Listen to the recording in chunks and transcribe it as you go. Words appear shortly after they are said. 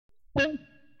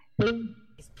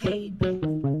It's paid for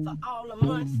all the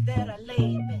months that I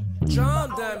laid back. Drum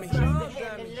dummy.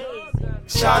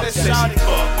 Shawty said she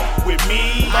fuck with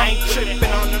me. I ain't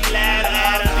trippin' on them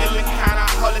ladder. Feeling kinda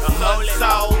holy,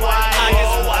 so white. I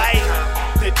just white.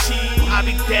 The cheese, I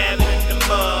be dabbing in the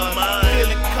mud.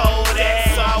 Feeling cold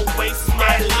ass, so I waste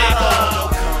my liquor.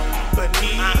 But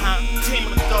me,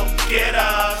 team go get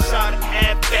her. Shawty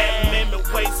add back, make me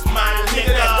waste my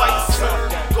liquor.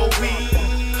 Go weed,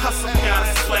 hustle got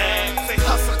a swag. Say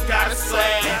hustle got a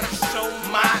swag. Show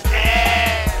my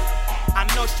ass. I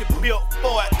know she built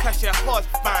for it, cause she horse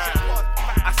fine.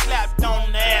 I slapped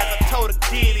on the ass, I told her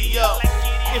giddy up.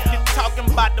 If you talking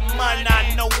about the money,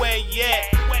 I know where you at.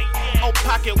 Oh,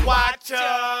 pocket watcher,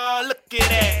 look at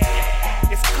that.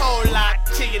 It's cold out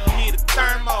till you need a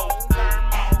thermo.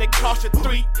 They cost you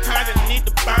 3 times and need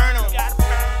to burn them.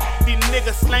 These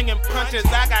niggas slinging punches,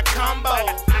 I got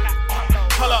combos.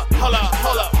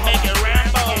 Hold up, make it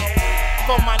Rambo.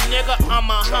 For my nigga, I'm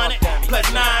 100 plus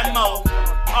 9 more.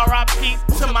 R.I.P.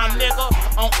 to my nigga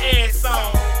on every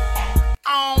song.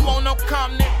 I don't want no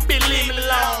company, bitch, leave me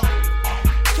alone.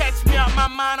 Catch me out my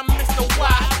mind, I'm Mr.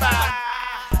 Wi-Fi.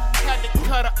 Had to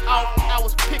cut her off, I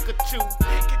was Pikachu.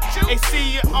 They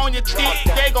see you on your dick,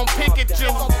 they gon' pick at you.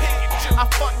 I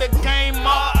fucked the game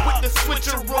up with the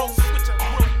switcheroo.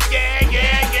 Yeah.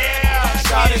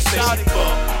 Shawty said she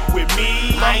fuck with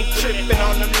me. I ain't trippin'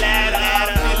 on them ladder.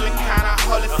 Feeling kinda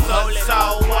holy, so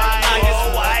white. I just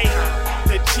white.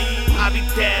 The cheese, I be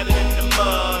dabbing in the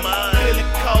mud.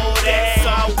 Feeling cold ass, so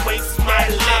I waste my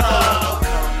liquor.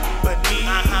 But me,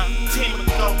 team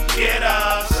gon' get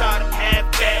her. Shawty add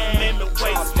back, make me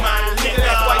waste my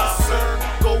liquor.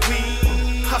 Go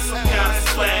weed, hustle got a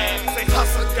swag. Say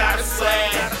hustle got a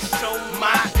swag. Show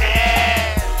my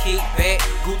ass. Kick back,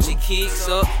 Gucci kicks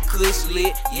up, kush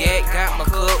lit, yeah, got my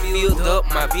cup filled up,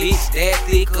 my bitch that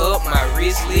thick up, my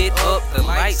wrist lit up, the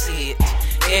lights hit,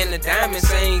 and the diamond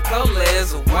same color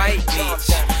as a white bitch.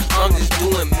 I'm just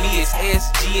doing me, it's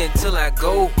SG until I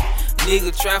go.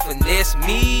 Nigga try finesse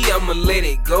me, I'ma let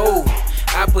it go.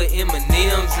 I put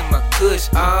M&M's in my kush,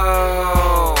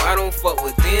 oh, I don't fuck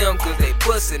with them cause they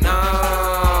pussy,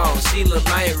 no. She look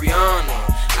like Rihanna.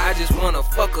 I just wanna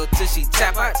fuck her till she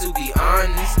tap out, to be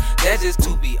honest. That's just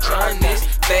to be honest.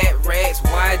 Fat racks,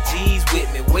 YGs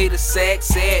with me, way to sack,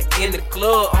 sad in the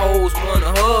club. Hoes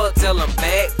wanna hug, tell them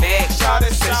back. Shawty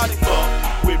said she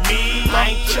fuck with me.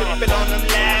 I ain't trippin' on them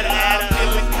ladder.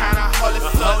 Feeling kinda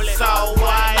holy, so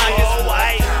white. I just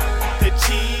white.